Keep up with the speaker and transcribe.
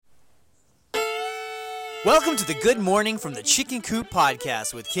Welcome to the Good Morning from the Chicken Coop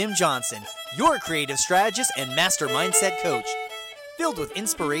podcast with Kim Johnson, your creative strategist and master mindset coach. Filled with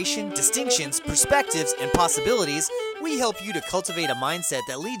inspiration, distinctions, perspectives, and possibilities, we help you to cultivate a mindset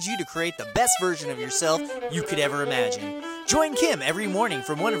that leads you to create the best version of yourself you could ever imagine. Join Kim every morning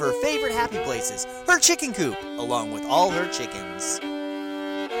from one of her favorite happy places, her chicken coop, along with all her chickens.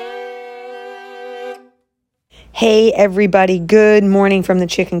 Hey everybody, good morning from the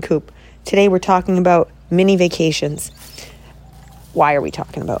chicken coop. Today we're talking about mini vacations. Why are we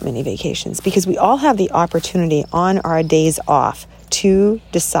talking about mini vacations? Because we all have the opportunity on our days off to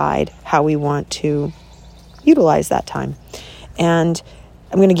decide how we want to utilize that time. And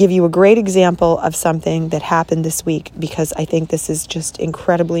I'm going to give you a great example of something that happened this week because I think this is just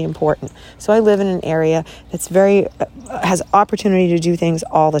incredibly important. So I live in an area that's has opportunity to do things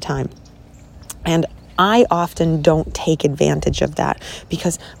all the time. And I often don't take advantage of that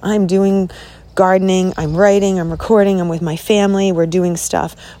because I'm doing gardening, I'm writing, I'm recording, I'm with my family, we're doing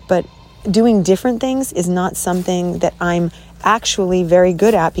stuff. But doing different things is not something that I'm actually very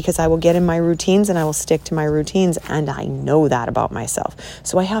good at because I will get in my routines and I will stick to my routines, and I know that about myself.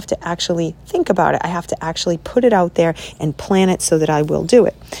 So I have to actually think about it. I have to actually put it out there and plan it so that I will do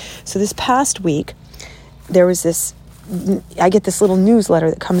it. So this past week, I get this little newsletter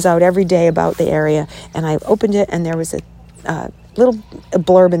that comes out every day about the area, and I opened it and there was a little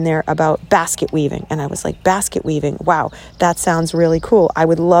blurb in there about basket weaving. And I was like, basket weaving, wow, that sounds really cool. I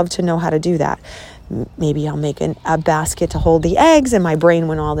would love to know how to do that. Maybe I'll make a basket to hold the eggs, and my brain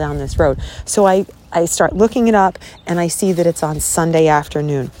went all down this road. So I start looking it up and I see that it's on Sunday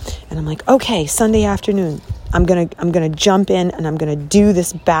afternoon. And I'm like, okay, Sunday afternoon, I'm gonna jump in and I'm gonna do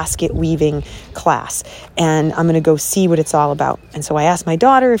this basket weaving class, and I'm gonna go see what it's all about. And so I asked my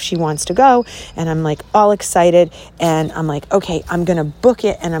daughter if she wants to go, and I'm like all excited, and I'm like, okay, I'm gonna book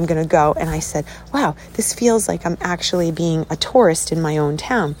it and I'm gonna go. And I said, wow, this feels like I'm actually being a tourist in my own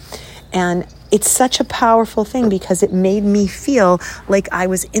town. And it's such a powerful thing because it made me feel like I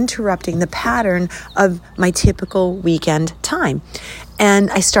was interrupting the pattern of my typical weekend time. And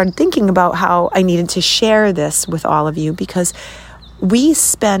I started thinking about how I needed to share this with all of you because we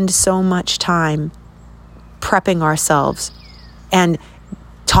spend so much time prepping ourselves and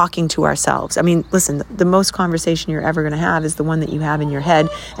talking to ourselves. I mean, listen, the most conversation you're ever going to have is the one that you have in your head,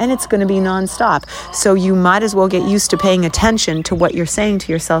 and it's going to be nonstop. So you might as well get used to paying attention to what you're saying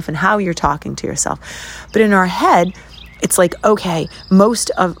to yourself and how you're talking to yourself. But in our head, it's like, okay, most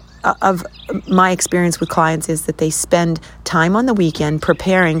of my experience with clients is that they spend time on the weekend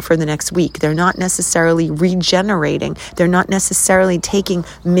preparing for the next week. They're not necessarily regenerating. They're not necessarily taking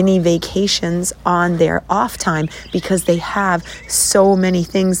mini vacations on their off time because they have so many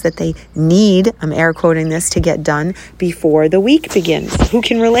things that they need, I'm air quoting this, to get done before the week begins. Who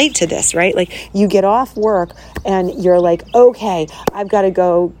can relate to this, right? Like you get off work and you're like, okay, I've got to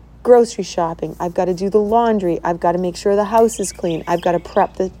go grocery shopping. I've got to do the laundry. I've got to make sure the house is clean. I've got to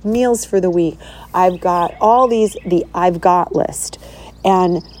prep the meals for the week. I've got all the I've got list.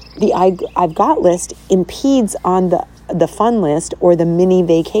 And the I've got list impedes on the fun list or the mini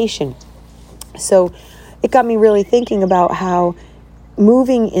vacation. So it got me really thinking about how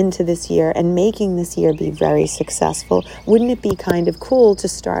moving into this year and making this year be very successful, wouldn't it be kind of cool to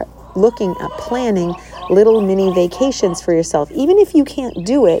start looking at planning little mini vacations for yourself? Even if you can't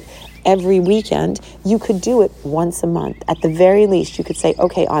do it every weekend, you could do it once a month. At the very least, you could say,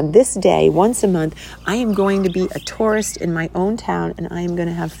 okay, on this day, once a month, I am going to be a tourist in my own town and I am going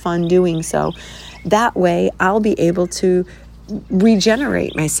to have fun doing so. That way, I'll be able to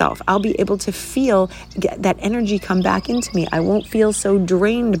regenerate myself. I'll be able to get that energy come back into me. I won't feel so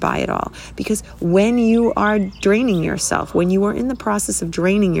drained by it all. Because when you are draining yourself, when you are in the process of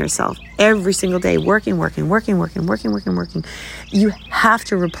draining yourself every single day, working, you have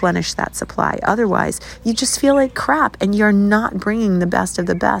to replenish that supply. Otherwise, you just feel like crap and you're not bringing the best of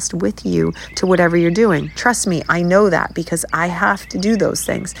the best with you to whatever you're doing. Trust me, I know that because I have to do those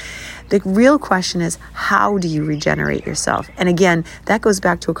things. The real question is, how do you regenerate yourself? And again, that goes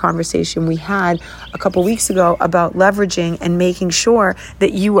back to a conversation we had a couple weeks ago about leveraging and making sure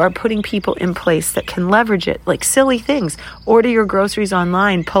that you are putting people in place that can leverage it, like silly things. Order your groceries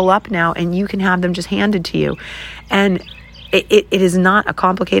online, pull up now, and you can have them just handed to you. And it is not a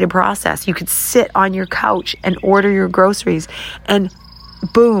complicated process. You could sit on your couch and order your groceries, and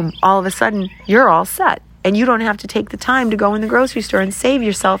boom, all of a sudden, you're all set. And you don't have to take the time to go in the grocery store and save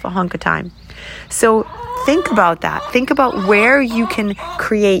yourself a hunk of time. So think about that. Think about where you can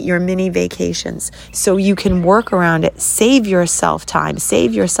create your mini vacations so you can work around it, save yourself time,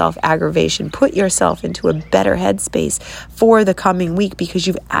 save yourself aggravation, put yourself into a better headspace for the coming week because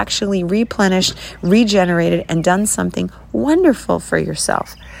you've actually replenished, regenerated, and done something wonderful for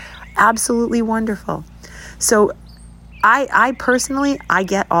yourself. Absolutely wonderful. So I personally, I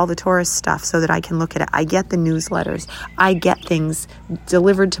get all the tourist stuff so that I can look at it. I get the newsletters. I get things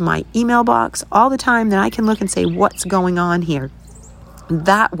delivered to my email box all the time that I can look and say, what's going on here?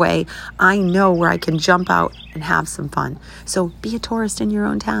 That way, I know where I can jump out and have some fun. So be a tourist in your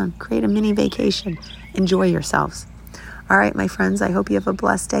own town. Create a mini vacation. Enjoy yourselves. All right, my friends, I hope you have a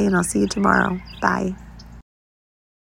blessed day, and I'll see you tomorrow. Bye.